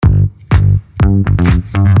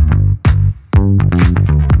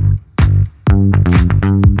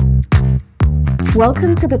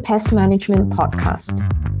Welcome to the Pest Management Podcast.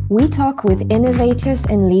 We talk with innovators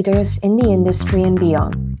and leaders in the industry and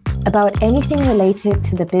beyond about anything related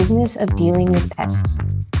to the business of dealing with pests.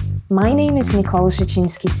 My name is Nicole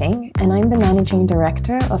Zaczynski-Singh, and I'm the Managing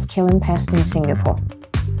Director of Kill & Pest in Singapore.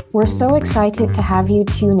 We're so excited to have you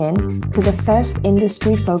tune in to the first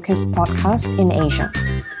industry-focused podcast in Asia.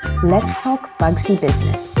 Let's talk Bugsy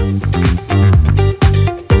business.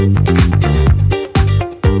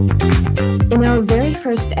 In our very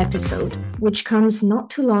first episode, which comes not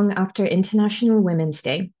too long after International Women's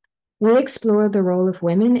Day, we'll explore the role of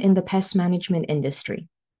women in the pest management industry.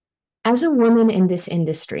 As a woman in this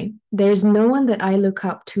industry, there's no one that I look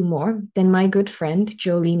up to more than my good friend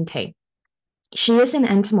Jo-Lynn Teh. She is an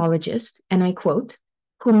entomologist, and I quote,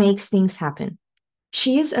 "who makes things happen."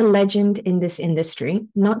 She is a legend in this industry,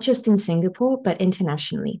 not just in Singapore, but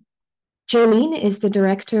internationally. Jo-Lynn is the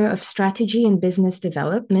Director of Strategy and Business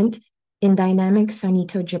Development in Dynamic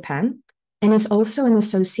Sanito Japan, and is also an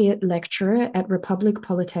Associate Lecturer at Republic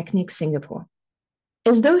Polytechnic, Singapore.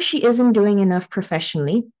 As though she isn't doing enough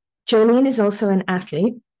professionally, Jo-Lynn is also an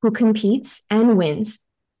athlete who competes and wins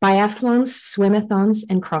biathlons, swimathons,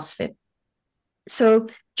 and CrossFit. So,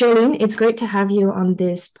 Jo-Lynn, it's great to have you on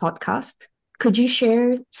this podcast. Could you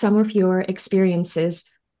share some of your experiences,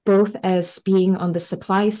 both as being on the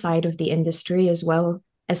supply side of the industry as well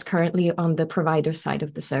as currently on the provider side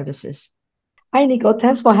of the services? Hi, Nico.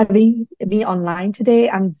 Thanks for having me online today.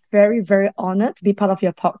 I'm very, very honored to be part of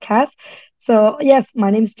your podcast. So, yes, my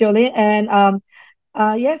name is Jo-Lynn, and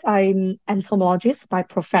yes, I'm entomologist by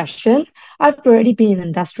profession. I've already been in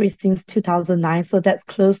industry since 2009, so that's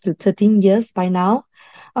close to 13 years by now.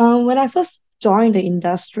 When I first joined the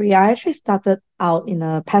industry, I actually started out in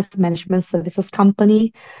a pest management services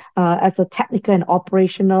company as a technical and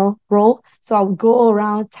operational role. So I would go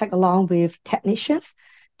around, tag along with technicians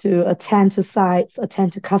to attend to sites,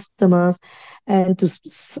 attend to customers, and to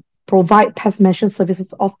provide pest management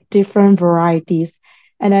services of different varieties.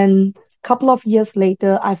 And then a couple of years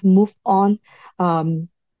later, I've moved on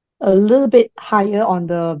a little bit higher on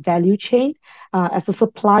the value chain as a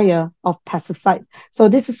supplier of pesticides. So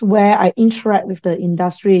this is where I interact with the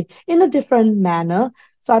industry in a different manner.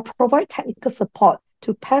 So I provide technical support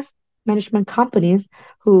to pest management companies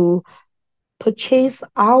who purchase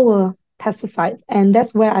our pesticides, and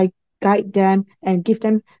that's where I guide them and give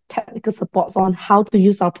them technical supports on how to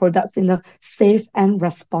use our products in a safe and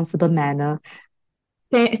responsible manner.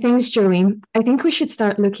 Thanks, Jo-Lynn. I think we should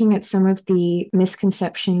start looking at some of the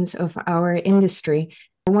misconceptions of our industry.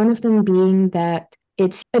 One of them being that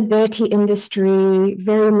it's a dirty industry,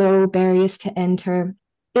 very low barriers to enter.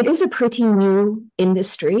 It is a pretty new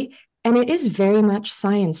industry, and it is very much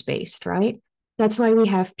science-based, right? That's why we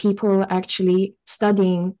have people actually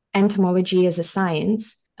studying entomology as a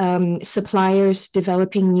science, suppliers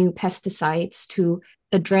developing new pesticides to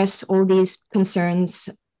address all these concerns.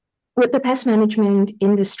 With the pest management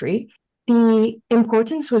industry, the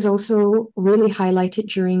importance was also really highlighted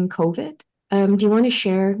during COVID. Do you want to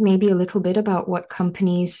share maybe a little bit about what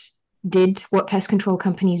companies did, what pest control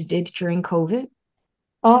companies did during COVID?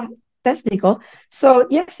 Oh, that's Nico. So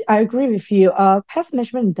yes, I agree with you. Pest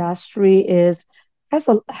management industry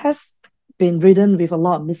has been ridden with a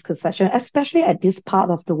lot of misconception, especially at this part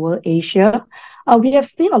of the world, Asia. We have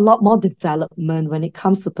seen a lot more development when it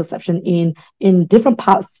comes to perception in different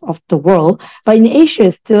parts of the world, but in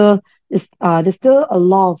Asia, there's still a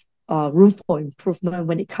lot of room for improvement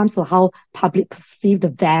when it comes to how public perceive the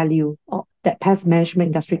value that pest management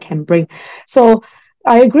industry can bring. So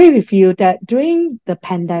I agree with you that during the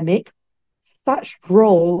pandemic, such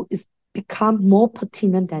role is become more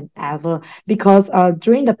pertinent than ever because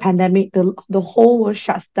during the pandemic, the whole world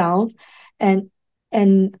shuts down,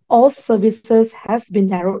 and all services has been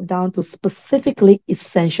narrowed down to specifically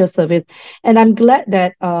essential service. And I'm glad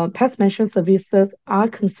that pest management services are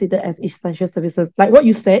considered as essential services. Like what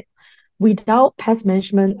you said, without pest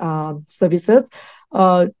management services,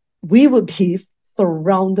 we would be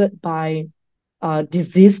surrounded by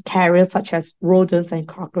disease carriers such as rodents and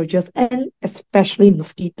cockroaches, and especially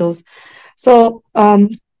mosquitoes. So,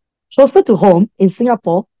 closer to home in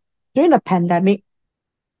Singapore, during the pandemic,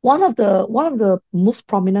 one of the most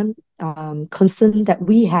prominent concern that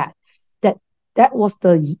we had that was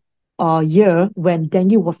the year when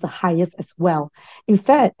dengue was the highest as well. In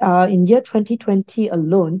fact, in year 2020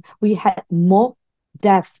 alone, we had more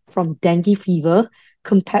deaths from dengue fever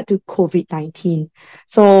compared to COVID-19.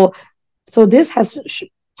 So this has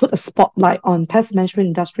put a spotlight on pest management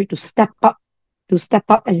industry to step up to step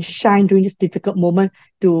up and shine during this difficult moment,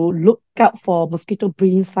 to look out for mosquito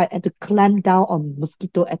breeding site and to clamp down on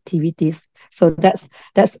mosquito activities. So that's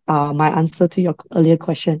my answer to your earlier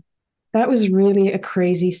question. That was really a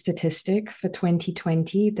crazy statistic for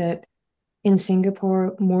 2020 that in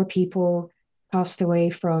Singapore, more people passed away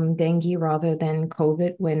from dengue rather than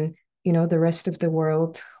COVID when, the rest of the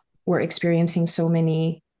world were experiencing so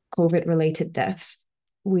many COVID related deaths.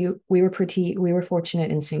 We were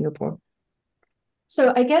fortunate in Singapore.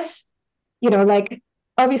 So I guess, like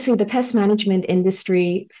obviously the pest management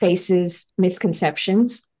industry faces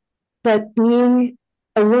misconceptions, but being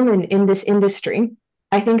a woman in this industry,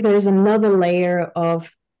 I think there's another layer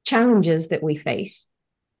of challenges that we face.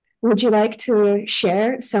 Would you like to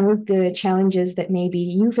share some of the challenges that maybe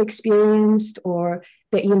you've experienced or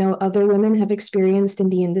that other women have experienced in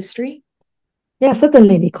the industry? Yeah,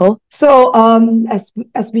 certainly, Nicole. So,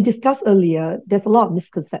 as we discussed earlier, there's a lot of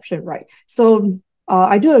misconception, right? So,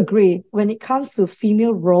 I do agree. When it comes to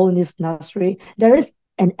female role in this industry, there is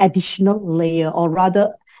an additional layer, or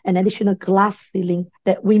rather, an additional glass ceiling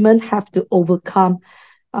that women have to overcome,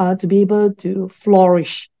 to be able to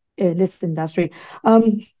flourish in this industry.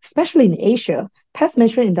 Especially in Asia, pest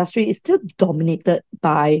management industry is still dominated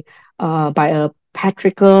by a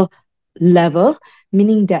patriarchal level,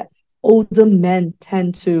 meaning that older men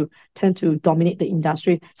tend to dominate the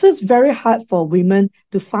industry. So it's very hard for women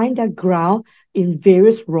to find their ground in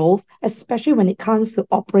various roles, especially when it comes to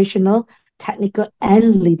operational, technical,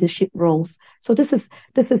 and leadership roles. So this is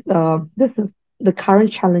the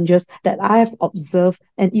current challenges that I have observed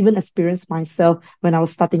and even experienced myself when I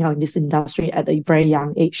was starting out in this industry at a very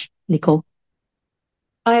young age, Nicole.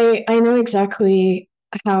 I know exactly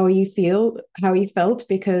how you felt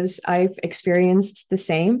because I've experienced the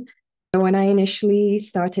same. When I initially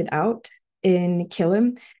started out in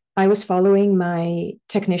Killam, I was following my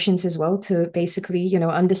technicians as well to basically,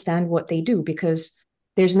 understand what they do because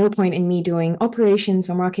there's no point in me doing operations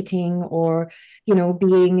or marketing or,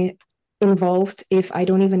 being involved if I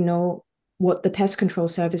don't even know what the pest control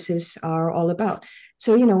services are all about.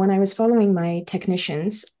 So, when I was following my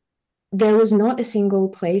technicians, there was not a single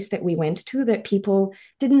place that we went to that people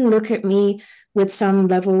didn't look at me with some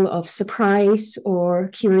level of surprise or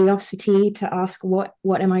curiosity to ask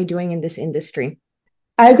what am I doing in this industry.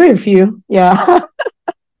 I agree with you. Yeah.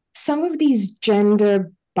 Some of these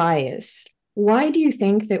gender bias, why do you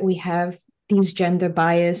think that we have these gender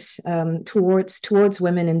bias towards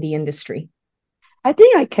women in the industry? I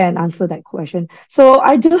think I can answer that question. So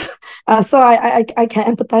I do, so I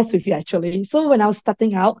can empathize with you actually. So when I was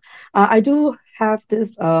starting out, I do have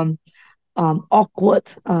this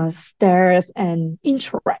awkward stares and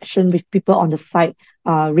interaction with people on the site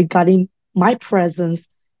regarding my presence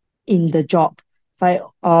in the job.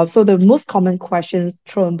 So the most common questions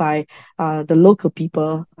thrown by the local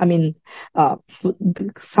people, I mean, uh,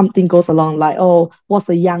 something goes along like, oh, what's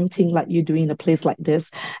a young thing like you doing in a place like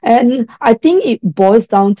this? And I think it boils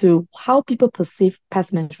down to how people perceive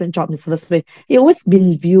pest management job in the first place. It always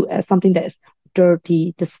been viewed as something that is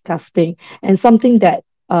dirty, disgusting, and something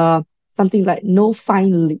like no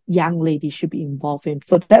fine young lady should be involved in.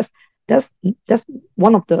 So that's that's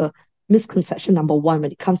one of the misconception number one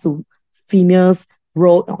when it comes to females'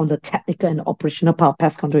 role on the technical and operational part of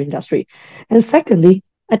pest control industry. And secondly,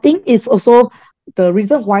 I think it's also the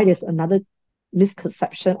reason why there's another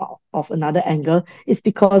misconception of another angle is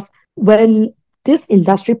because when this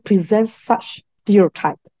industry presents such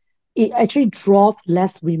stereotype, it actually draws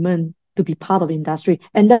less women to be part of the industry.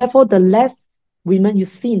 And therefore, the less women you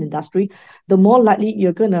see in the industry, the more likely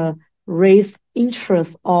you're gonna raise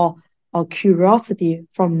interest or curiosity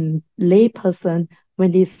from layperson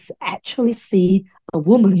when they actually see a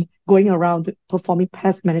woman going around performing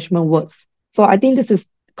pest management works. So I think this is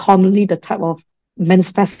commonly the type of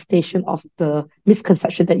manifestation of the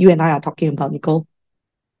misconception that you and I are talking about, Nicole.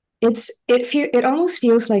 It almost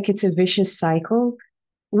feels like it's a vicious cycle.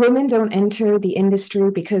 Women don't enter the industry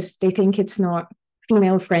because they think it's not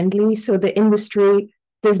female friendly, so the industry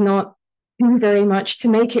does not do very much to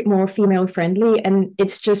make it more female friendly, and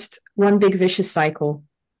it's just one big vicious cycle.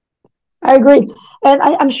 I agree, and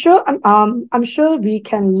I'm sure we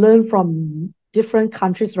can learn from different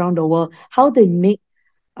countries around the world how they make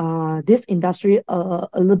this industry a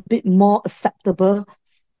little bit more acceptable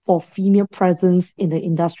for female presence in the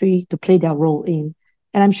industry to play their role in.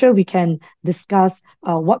 And I'm sure we can discuss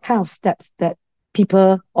what kind of steps that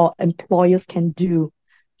people or employers can do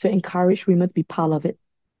to encourage women to be part of it.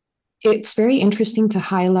 It's very interesting to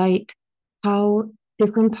highlight how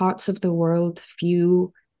different parts of the world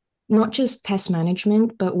view not just pest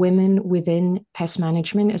management, but women within pest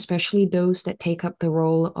management, especially those that take up the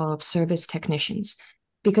role of service technicians.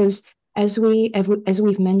 Because as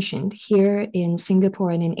we've mentioned, here in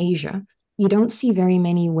Singapore and in Asia, you don't see very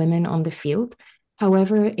many women on the field.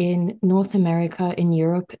 However, in North America, in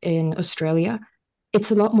Europe, in Australia,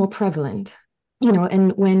 it's a lot more prevalent.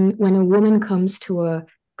 And when a woman comes to a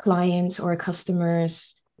client's or a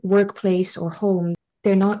customer's workplace or home,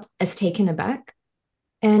 they're not as taken aback.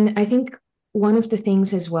 And I think one of the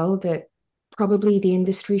things as well that probably the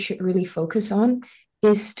industry should really focus on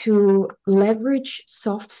is to leverage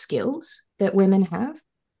soft skills that women have.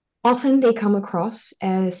 Often they come across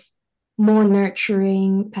as more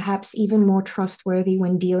nurturing, perhaps even more trustworthy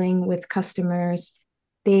when dealing with customers.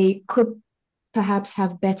 They could perhaps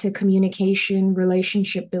have better communication,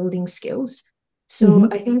 relationship building skills. So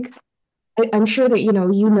Mm-hmm. I think I'm sure that you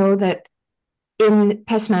know that in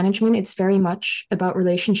pest management, it's very much about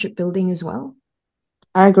relationship building as well.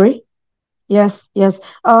 I agree. Yes, yes.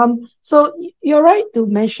 So you're right to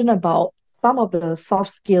mention about some of the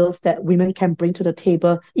soft skills that women can bring to the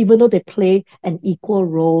table, even though they play an equal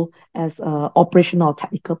role as a operational or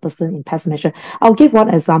technical person in pest management. I'll give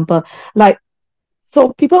one example. Like,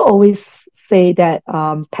 so people always say that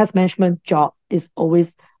pest management job is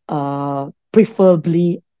always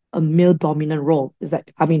preferably a male dominant role. Is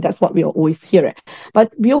that, I mean, that's what we always hear. It.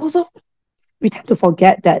 But we tend to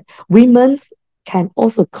forget that women can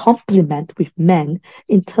also complement with men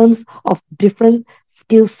in terms of different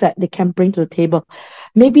skill set they can bring to the table.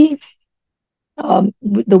 Maybe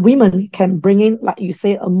the women can bring in, like you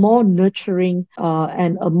say, a more nurturing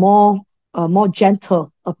and a more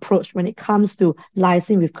gentle approach when it comes to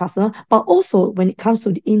liaising with customer, but also when it comes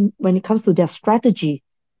to their strategy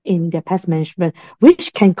in their pest management,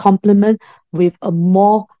 which can complement with a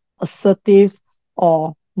more assertive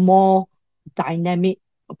or more dynamic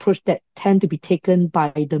approach that tend to be taken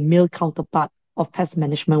by the male counterpart of pest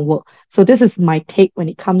management work. So this is my take when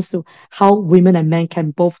it comes to how women and men can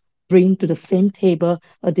both bring to the same table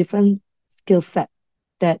a different skill set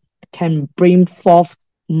that can bring forth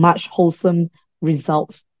much wholesome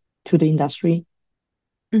results to the industry.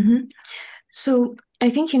 Mm-hmm. So I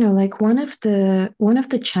think, like one of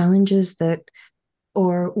the challenges that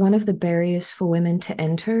or one of the barriers for women to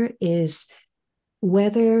enter is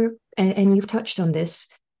whether, and you've touched on this,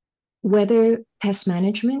 whether pest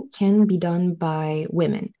management can be done by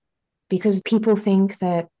women. Because people think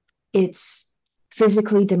that it's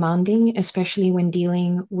physically demanding, especially when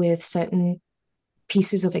dealing with certain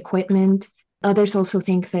pieces of equipment. Others also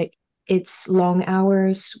think that it's long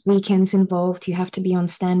hours, weekends involved, you have to be on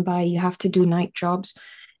standby, you have to do night jobs.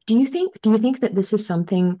 Do you think that this is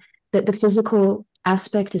something that the physical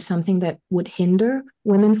aspect is something that would hinder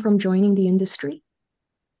women from joining the industry?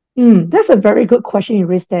 That's a very good question you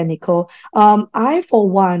raised there, Nicole. I, for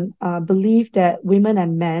one, believe that women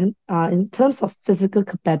and men, in terms of physical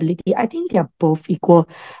capability, I think they are both equal.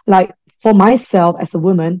 Like for myself as a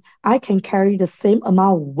woman, I can carry the same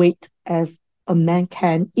amount of weight as a man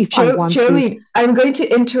can if I want to. Jo-Lynn, I'm going to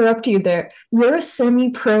interrupt you there. You're a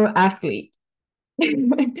semi-pro athlete.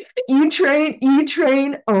 You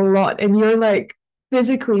train a lot and you're like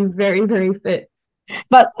physically very, very fit.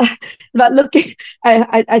 But but looking,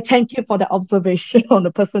 I thank you for the observation on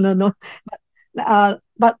the personal note.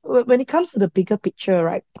 But when it comes to the bigger picture,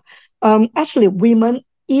 right? Actually, women,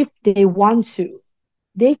 if they want to,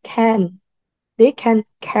 they can they can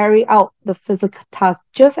carry out the physical task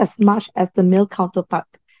just as much as the male counterpart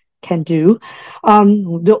can do.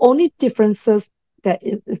 The only differences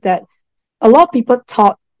is that a lot of people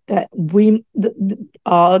thought that women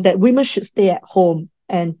should stay at home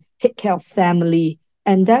and take care of family,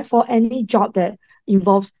 and therefore any job that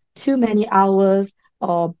involves too many hours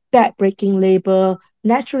or back-breaking labor,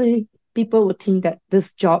 naturally people would think that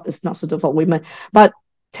this job is not suitable for women. But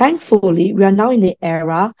thankfully, we are now in the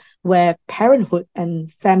era where parenthood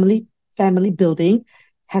and family building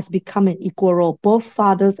has become an equal role. Both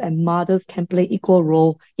fathers and mothers can play equal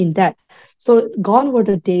role in that. So gone were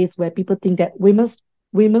the days where people think that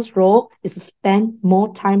women's role is to spend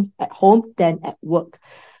more time at home than at work.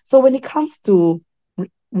 So when it comes to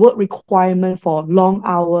work requirement for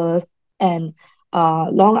and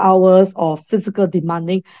long hours or physical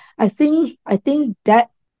demanding, I think that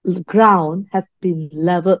ground has been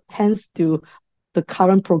leveled thanks to the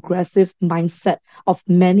current progressive mindset of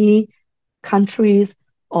many countries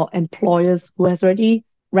or employers who has already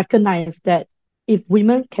recognized that if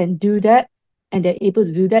women can do that and they're able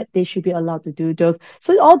to do that, they should be allowed to do those.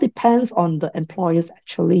 So it all depends on the employers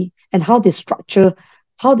actually and how they structure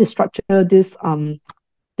this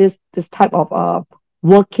type of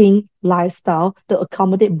working lifestyle to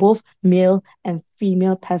accommodate both male and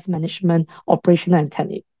female pest management operational and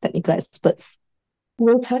technical experts.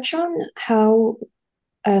 We'll touch on how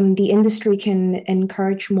the industry can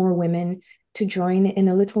encourage more women to join in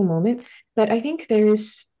a little moment, but I think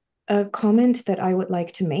there's a comment that I would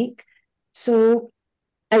like to make. So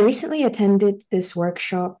I recently attended this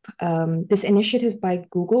workshop, this initiative by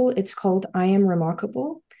Google. It's called I Am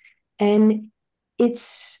Remarkable. And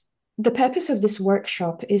it's the purpose of this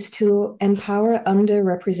workshop is to empower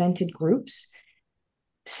underrepresented groups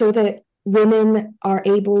so that women are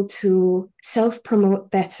able to self-promote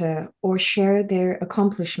better or share their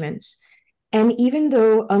accomplishments. And even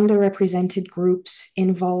though underrepresented groups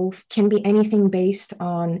can be anything based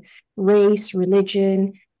on race,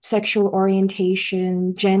 religion, sexual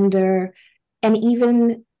orientation, gender, and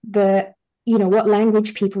even what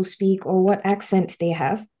language people speak or what accent they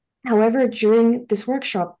have. However, during this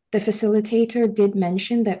workshop, the facilitator did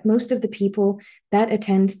mention that most of the people that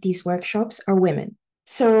attend these workshops are women.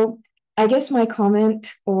 So I guess my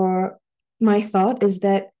comment or my thought is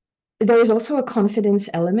that there is also a confidence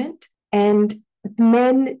element, and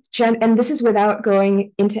and this is without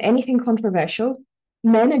going into anything controversial,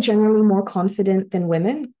 men are generally more confident than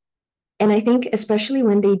women. And I think especially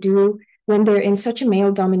when they're in such a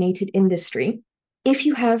male dominated industry, if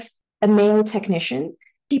you have a male technician,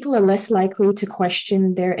 people are less likely to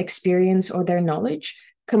question their experience or their knowledge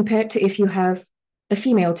compared to if you have a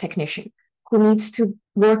female technician who needs to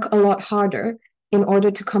work a lot harder in order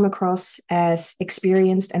to come across as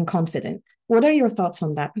experienced and confident. What are your thoughts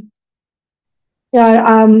on that?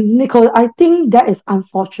 Yeah, Nicole, I think that is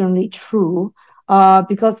unfortunately true.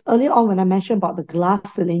 Because earlier on when I mentioned about the glass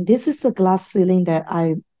ceiling, this is the glass ceiling that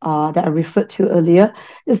I referred to earlier,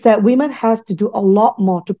 is that women has to do a lot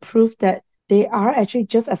more to prove that they are actually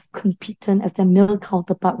just as competent as their male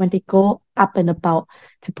counterpart when they go up and about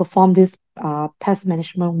to perform this pest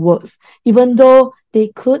management works. Even though they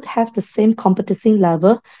could have the same competency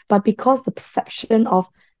level, but because the perception of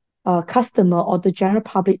customer or the general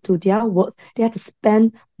public to their works, they have to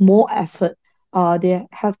spend more effort. They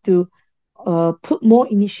have to put more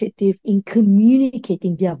initiative in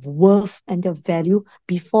communicating their worth and their value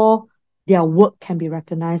before their work can be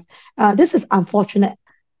recognized. This is unfortunate,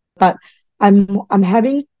 but I'm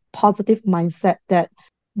having positive mindset that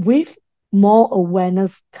with more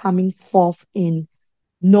awareness coming forth in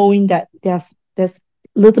knowing that there's a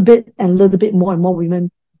little bit more and more women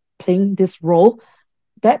playing this role,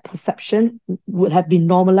 that perception would have been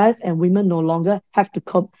normalized and women no longer have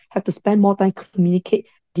to spend more time communicate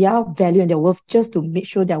their value and their worth just to make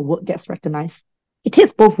sure their work gets recognized. It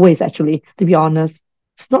takes both ways actually, to be honest.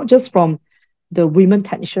 It's not just from the women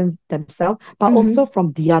technicians themselves, but Mm-hmm. also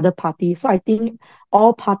from the other party. So I think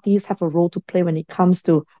all parties have a role to play when it comes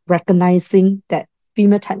to recognizing that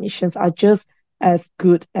female technicians are just as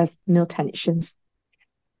good as male technicians.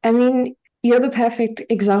 I mean, you're the perfect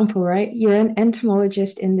example, right? You're an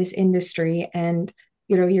entomologist in this industry, and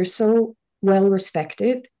you're so well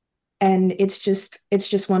respected, and it's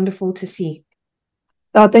just wonderful to see.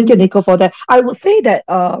 Thank you, Nico, for that. I would say that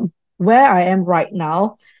where I am right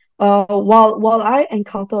now, while I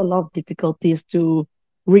encounter a lot of difficulties to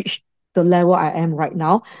reach the level I am right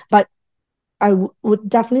now, but would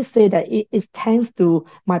definitely say that it is thanks to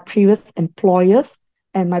my previous employers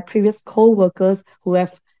and my previous co-workers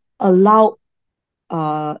allowed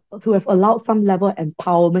who have allowed some level of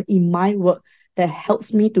empowerment in my work that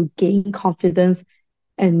helps me to gain confidence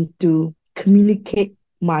and to communicate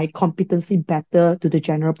my competency better to the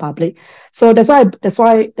general public. So that's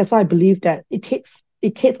why I believe that it takes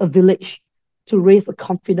a village to raise a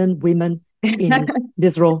confident women in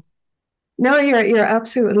this role. No, you're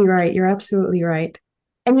absolutely right. You're absolutely right.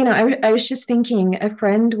 And I was just thinking, a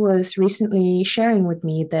friend was recently sharing with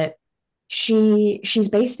me that she's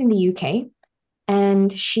based in the UK,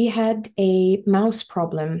 and she had a mouse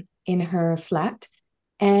problem in her flat,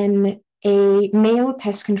 and a male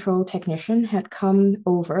pest control technician had come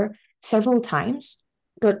over several times,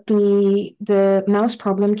 but the mouse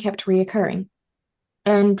problem kept reoccurring.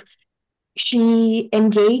 And she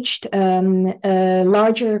engaged a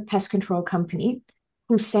larger pest control company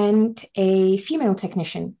who sent a female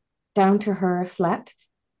technician down to her flat.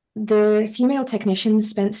 The female technician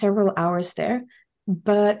spent several hours there,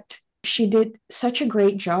 but she did such a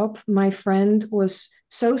great job. My friend was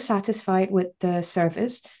so satisfied with the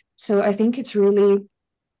service. So I think it's really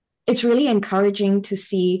encouraging to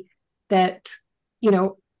see that, you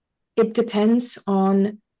know, it depends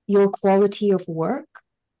on your quality of work,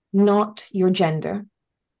 not your gender.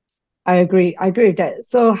 I agree. I agree with that.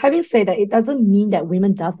 So having said that, it doesn't mean that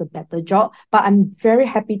women does a better job, but I'm very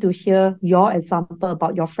happy to hear your example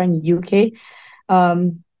about your friend in UK.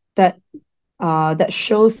 Um, that that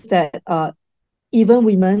shows that even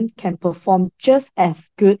women can perform just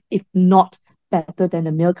as good, if not better than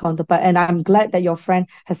the male counterpart. And I'm glad that your friend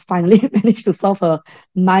has finally managed to solve a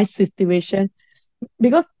nice situation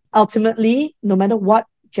because ultimately, no matter what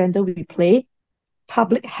gender we play,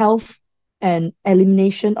 public health and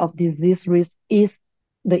elimination of disease risk is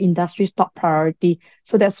the industry's top priority.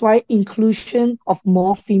 So that's why inclusion of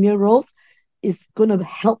more female roles is going to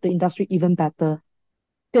help the industry even better.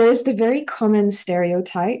 There is the very common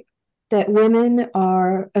stereotype that women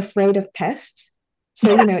are afraid of pests.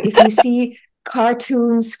 So, if you see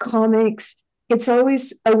cartoons, comics, it's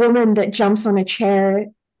always a woman that jumps on a chair,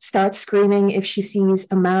 starts screaming if she sees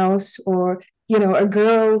a mouse, or,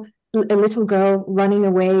 a little girl running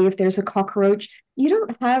away if there's a cockroach. You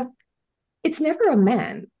don't have, it's never a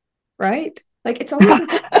man, right? Like it's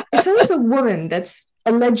always a woman that's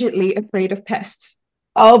allegedly afraid of pests.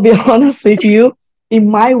 I'll be honest with you. In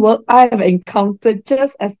my work, I have encountered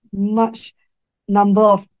just as much number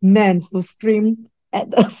of men who scream at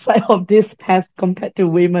the sight of this pest compared to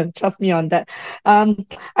women. Trust me on that. Um,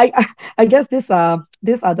 I guess these are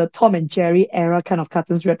the Tom and Jerry era kind of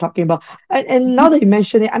cartoons we're talking about. And now that you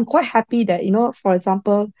mention it, I'm quite happy that for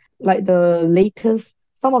example, like the latest,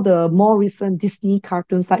 some of the more recent Disney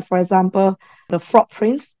cartoons, like for example, the Frog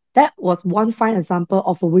Prince. That was one fine example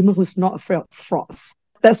of a woman who's not afraid of frogs.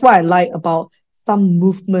 That's what I like about some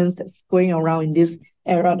movements that's going around in this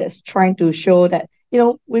era that's trying to show that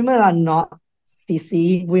women are not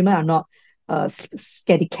sissy, women are not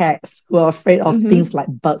scaredy cats who are afraid of things Mm-hmm.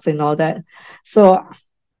 like bugs and all that. So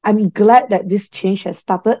I'm glad that this change has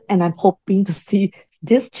started, and I'm hoping to see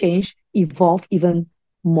this change evolve even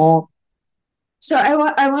more. So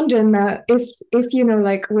I wonder, Matt, if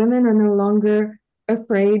like women are no longer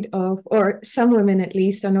afraid of, or some women at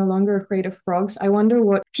least are no longer afraid of frogs. I wonder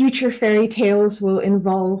what future fairy tales will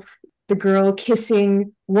involve the girl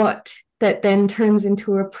kissing what that then turns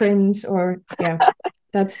into a prince, or yeah, I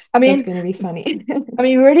that's mean, gonna be funny.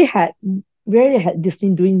 we already had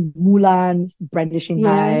Disney doing Mulan brandishing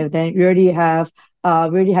Yeah. knife. Then we already have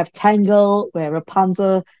Tangle where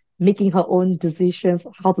Rapunzel making her own decisions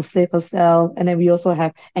how to save herself. And then we also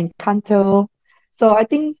have Encanto. So I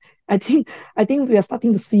think we are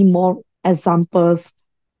starting to see more examples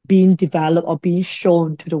being developed or being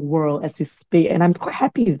shown to the world as we speak. And I'm quite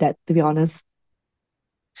happy with that, to be honest.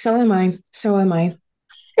 So am I. So am I.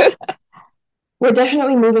 We're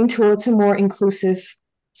definitely moving towards a more inclusive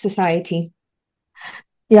society.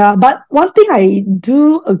 Yeah, but one thing I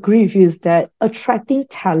do agree with you is that attracting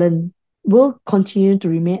talent will continue to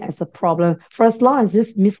remain as a problem for as long as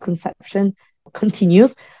this misconception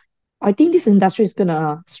continues. I think this industry is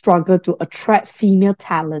gonna struggle to attract female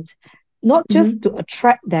talent, not just to Mhm.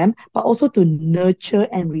 attract them, but also to nurture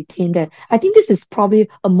and retain them. I think this is probably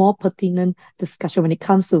a more pertinent discussion when it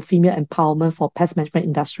comes to female empowerment for pest management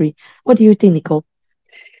industry. What do you think, Nicole?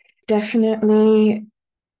 Definitely,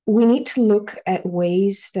 we need to look at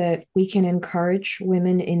ways that we can encourage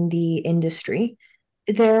women in the industry.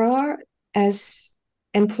 There are, as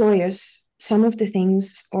employers, some of the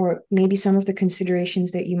things, or maybe some of the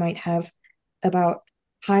considerations that you might have about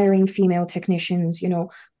hiring female technicians.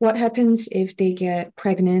 What happens if they get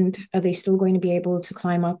pregnant? Are they still going to be able to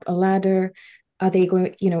climb up a ladder? Are they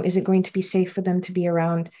going, is it going to be safe for them to be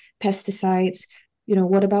around pesticides?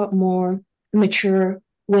 What about more mature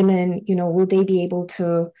women? Will they be able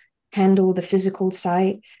to handle the physical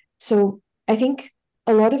side? So I think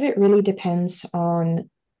a lot of it really depends on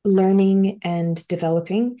learning and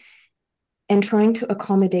developing and trying to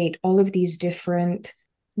accommodate all of these different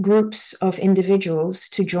groups of individuals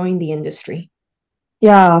to join the industry.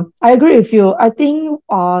 Yeah, I agree with you. I think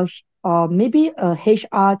maybe a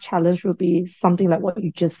HR challenge would be something like what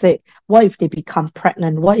you just said. What if they become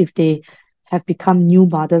pregnant? What if they have become new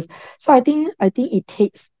mothers? So I think it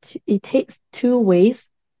takes two ways.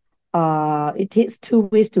 It takes two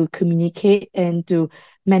ways to communicate and to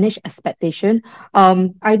manage expectation.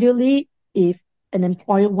 Ideally, if an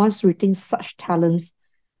employer wants to retain such talents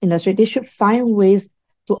industry, they should find ways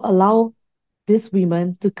to allow these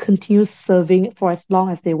women to continue serving for as long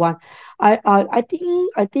as they want. I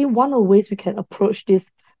think one of the ways we can approach this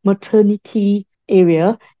maternity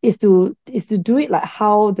area is to do it like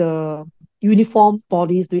how the uniform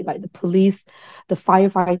bodies do it, like the police, the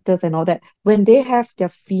firefighters, and all that. When they have their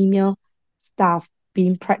female staff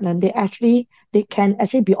being pregnant, they can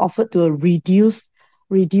actually be offered to a reduced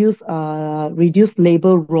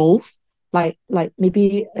labor roles like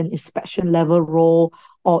maybe an inspection level role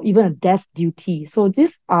or even a desk duty. So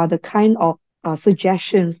these are the kind of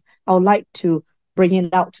suggestions I would like to bring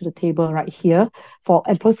it out to the table right here for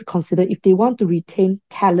employers to consider if they want to retain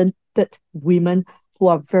talented women who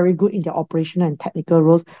are very good in their operational and technical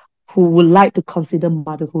roles, who would like to consider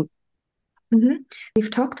motherhood. Mhm.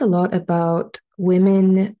 We've talked a lot about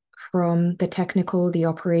women from the technical, the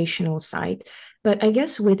operational side, but I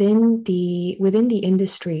guess within the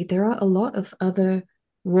industry, there are a lot of other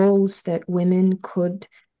roles that women could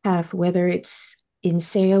have, whether it's in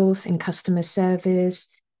sales and customer service,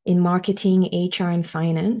 in marketing, HR, and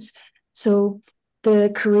finance. So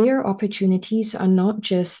the career opportunities are not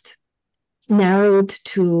just narrowed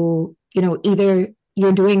to, either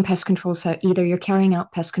you're doing pest control, either you're carrying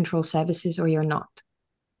out pest control services or you're not.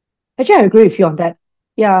 Actually, I agree with you on that.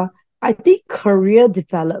 Yeah, I think career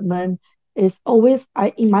development is always,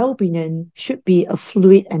 in my opinion, should be a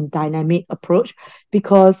fluid and dynamic approach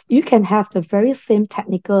because you can have the very same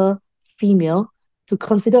technical female to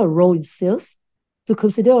consider a role in sales, to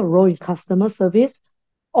consider a role in customer service,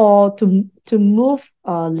 or to move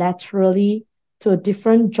laterally to a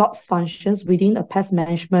different job functions within a pest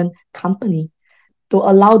management company to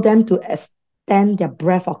allow them to extend their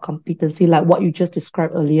breadth of competency, like what you just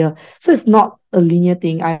described earlier. So it's not a linear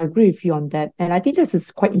thing. I agree with you on that. And I think this is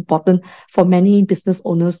quite important for many business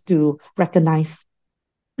owners to recognize.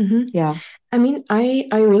 Mhm. Yeah. I mean, I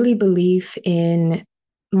really believe in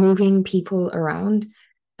moving people around,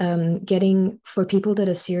 getting for people that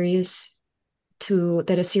are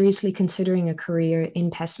seriously considering a career in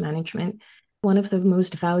pest management. One of the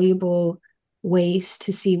most valuable ways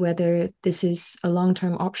to see whether this is a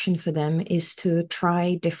long-term option for them is to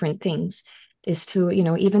try different things, is to,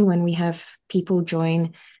 even when we have people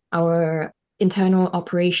join our internal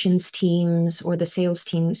operations teams or the sales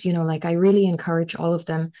teams, like I really encourage all of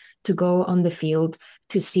them to go on the field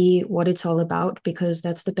to see what it's all about, because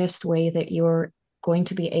that's the best way that you're going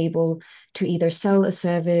to be able to either sell a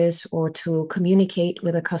service or to communicate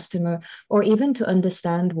with a customer or even to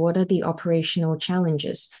understand what are the operational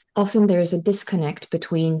challenges. Often there is a disconnect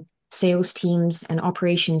between sales teams and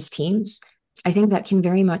operations teams. I think that can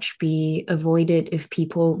very much be avoided if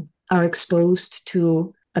people are exposed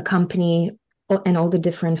to a company and all the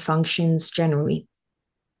different functions generally.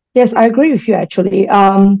 Yes, I agree with you actually.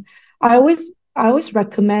 I always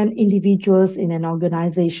recommend individuals in an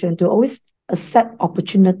organization to always accept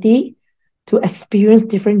opportunity to experience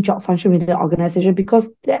different job function within the organization because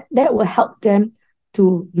that will help them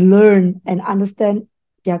to learn and understand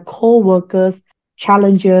their co-workers,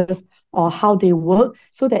 challenges, or how they work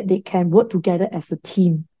so that they can work together as a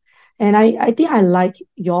team. And I think I like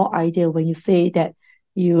your idea when you say that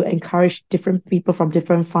you encourage different people from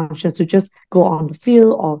different functions to just go on the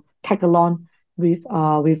field or tag along with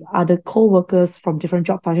other co-workers from different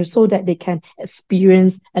job functions so that they can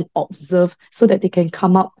experience and observe so that they can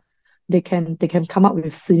come up with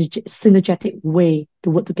synergetic way to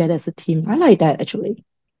work together as a team. I like that actually.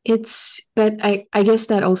 But I guess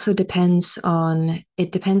that also depends on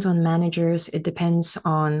managers, it depends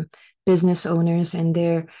on business owners and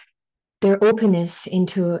their openness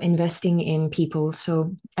into investing in people.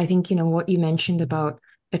 So I think, what you mentioned about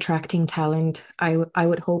attracting talent, I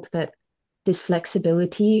would hope that this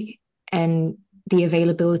flexibility and the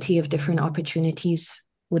availability of different opportunities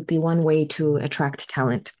would be one way to attract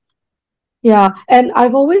talent. Yeah, and I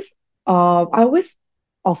always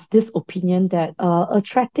of this opinion that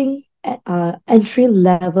attracting entry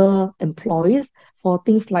level employees for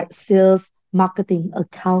things like sales, marketing,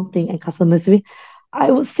 accounting, and customer service, I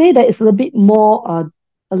would say that it's a little bit more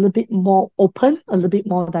open, a little bit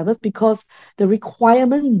more diverse because the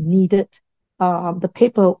requirement needed, the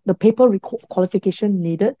paper qualification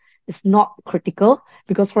needed is not critical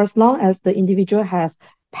because for as long as the individual has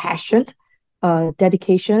passion,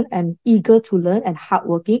 dedication and eager to learn and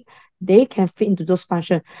hardworking, they can fit into those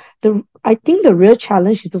functions. I think the real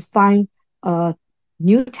challenge is to find uh,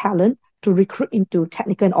 new talent to recruit into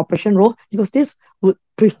technical and operation role because this would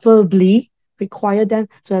preferably require them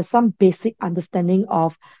to have some basic understanding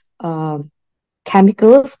of um,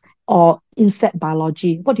 chemicals or insect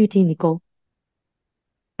biology. What do you think, Nicole?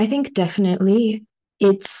 I think definitely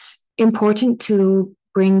it's important to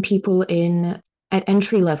bring people in at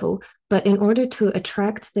entry level, but in order to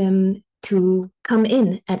attract them to come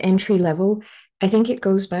in at entry level, I think it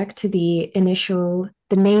goes back to the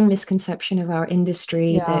main misconception of our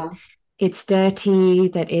industry that Yeah. it's dirty,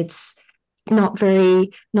 that it's not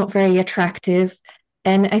very attractive.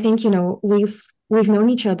 And I think, we've known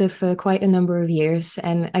each other for quite a number of years.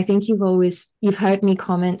 And I think you've heard me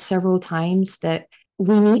comment several times that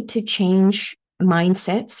we need to change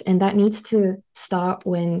mindsets, and that needs to start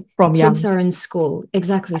when From kids young. are in school,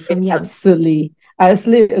 exactly from young. Absolutely. I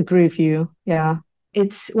absolutely agree with you. Yeah.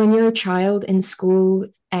 It's when you're a child in school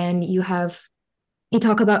and you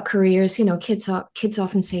talk about careers, kids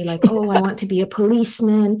often say like, "Oh, I want to be a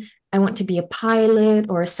policeman, I want to be a pilot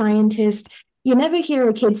or a scientist." You never hear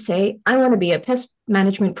a kid say, "I want to be a pest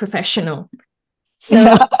management professional." So,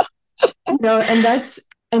 Yeah.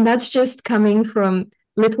 and that's just coming from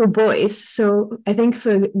little boys. So I think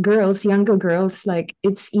for girls, younger girls, like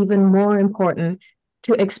it's even more important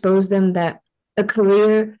to expose them that a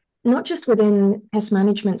career, not just within pest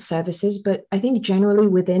management services, but I think generally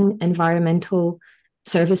within environmental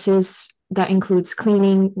services that includes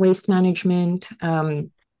cleaning, waste management,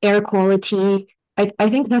 air quality. I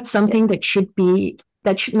think that's something that should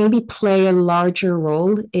maybe play a larger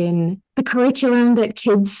role in the curriculum that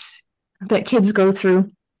kids go through.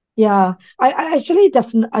 Yeah, I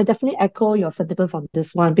definitely echo your sentiments on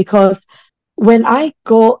this one because when I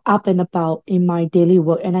go up and about in my daily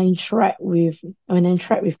work and when I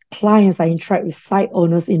interact with clients, I interact with site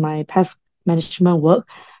owners in my past management work,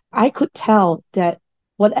 I could tell that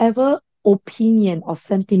whatever opinion or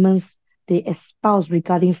sentiments they espouse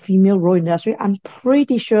regarding female role in the industry, I'm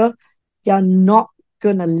pretty sure they're not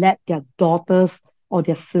gonna let their daughters or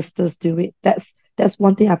their sisters do it. That's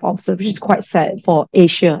one thing I've observed, which is quite sad for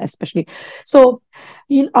Asia, especially. So,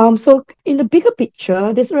 so in the bigger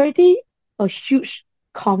picture, there's already a huge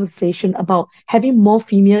conversation about having more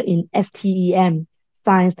female in STEM,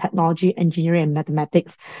 science, technology, engineering, and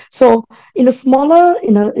mathematics. So, in a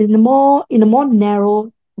more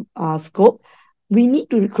narrow scope, we need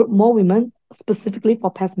to recruit more women specifically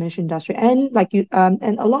for pest management industry. And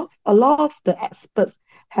and a lot of the experts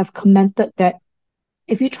have commented that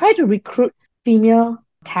if you try to recruit female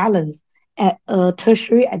talents at a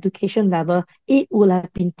tertiary education level, it will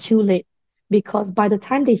have been too late because by the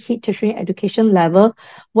time they hit tertiary education level,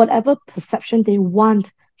 whatever perception they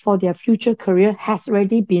want for their future career has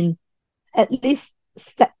already been at least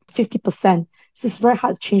set 50%. So it's very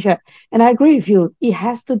hard to change that. And I agree with you. It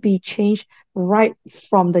has to be changed right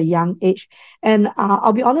from the young age. And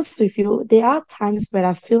I'll be honest with you, there are times when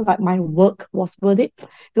I feel like my work was worth it.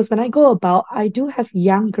 Because when I go about, I do have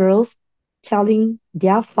young girls telling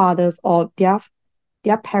their fathers or their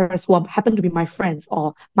parents who happen to be my friends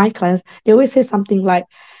or my clients, they always say something like,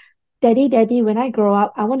 Daddy, Daddy, when I grow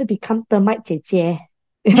up, I want to become termite 姐姐.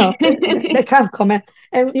 That kind of comment.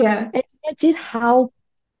 Yeah. And imagine how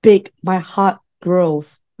big my heart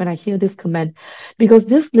grows when I hear this comment. Because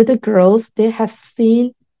these little girls, they have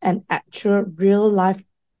seen an actual real life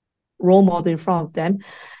role model in front of them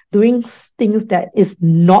doing things that is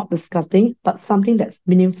not disgusting, but something that's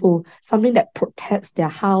meaningful, something that protects their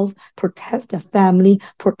house, protects their family,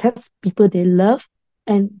 protects people they love,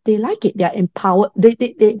 and they like it. They're empowered.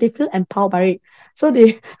 They feel empowered by it. So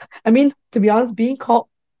I mean, to be honest, being called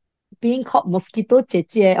mosquito 姐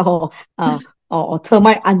姐 or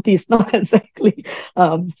termite auntie is not exactly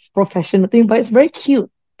professional thing, but it's very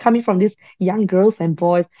cute coming from these young girls and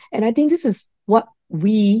boys. And I think this is what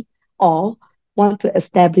we all want to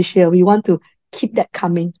establish here. We want to keep that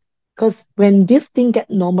coming. Because when this thing get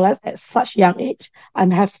normalized at such young age, I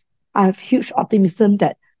have huge optimism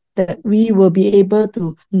that we will be able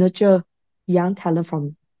to nurture young talent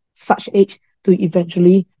from such age to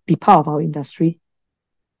eventually be part of our industry.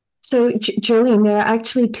 So, Jolene, there are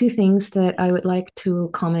actually two things that I would like to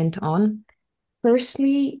comment on.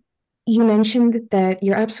 Firstly, you mentioned that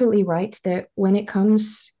you're absolutely right that when it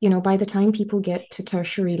comes, by the time people get to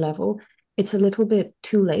tertiary level, it's a little bit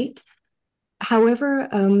too late. However,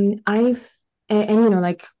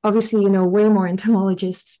 like obviously, way more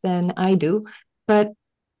entomologists than I do, but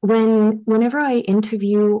whenever I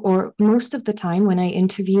interview, or most of the time when I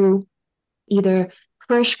interview either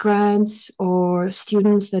fresh grads or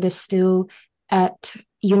students that are still at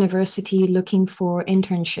university looking for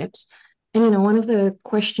internships. And one of the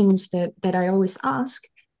questions that I always ask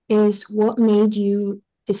is what made you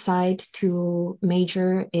decide to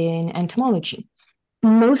major in entomology?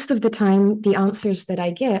 Most of the time, the answers that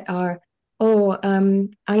I get are, oh,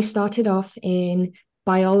 I started off in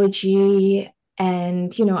biology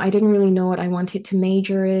and, I didn't really know what I wanted to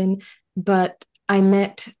major in, but I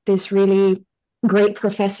met this really great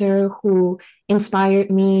professor who inspired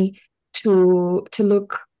me to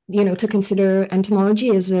look, to consider entomology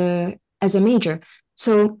as a major.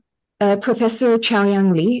 So, Professor Chow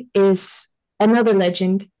Yang Lee is another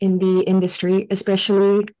legend in the industry,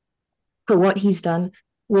 especially for what he's done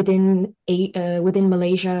within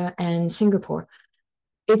Malaysia and Singapore.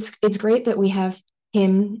 It's great that we have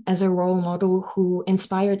him as a role model who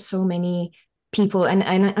inspired so many people, and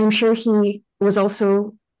I'm sure he was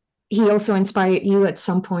also he also inspired you at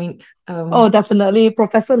some point. Oh, definitely.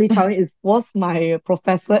 Professor Lee Chao was my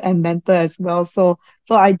professor and mentor as well. So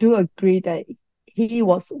I do agree that he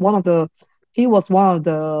was one of the he was one of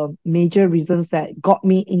the major reasons that got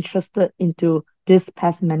me interested into this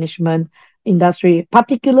pest management industry,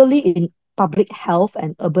 particularly in public health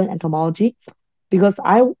and urban entomology, because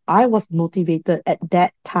I was motivated at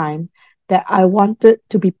that time that I wanted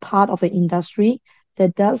to be part of an industry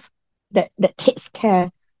that does that takes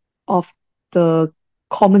care of the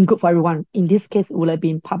common good for everyone. In this case, it would have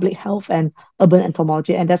been public health and urban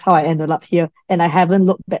entomology, and that's how I ended up here. And I haven't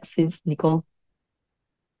looked back since, Nicole.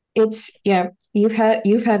 It's yeah, you've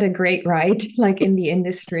had a great ride like in the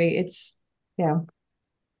industry. It's yeah.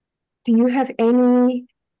 Do you have any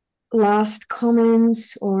last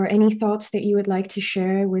comments or any thoughts that you would like to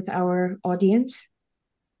share with our audience?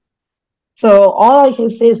 So all I can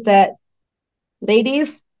say is that,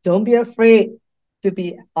 ladies, don't be afraid to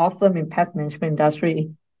be awesome in pest management industry.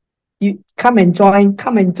 You come and join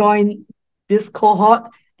this cohort,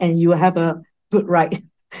 and you have a good ride.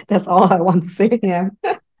 That's all I want to say. Yeah,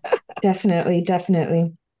 definitely,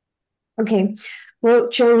 definitely. Okay. Well,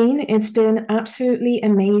 Jo-Lynn, it's been absolutely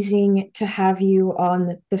amazing to have you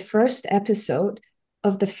on the first episode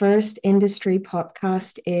of the first industry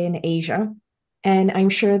podcast in Asia. And I'm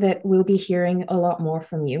sure that we'll be hearing a lot more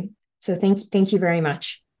from you. So thank you very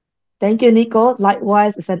much. Thank you, Nico.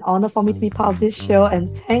 Likewise, it's an honor for me to be part of this show,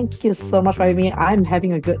 and thank you so much for having me. I'm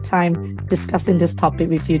having a good time discussing this topic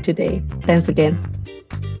with you today. Thanks again.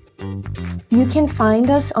 You can find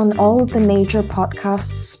us on all the major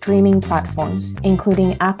podcast streaming platforms,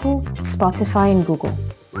 including Apple, Spotify, and Google.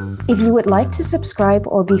 If you would like to subscribe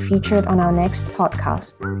or be featured on our next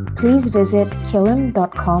podcast, please visit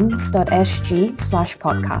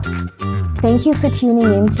killam.com.sg/podcast. Thank you for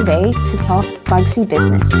tuning in today to talk Bugsy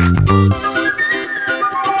Business.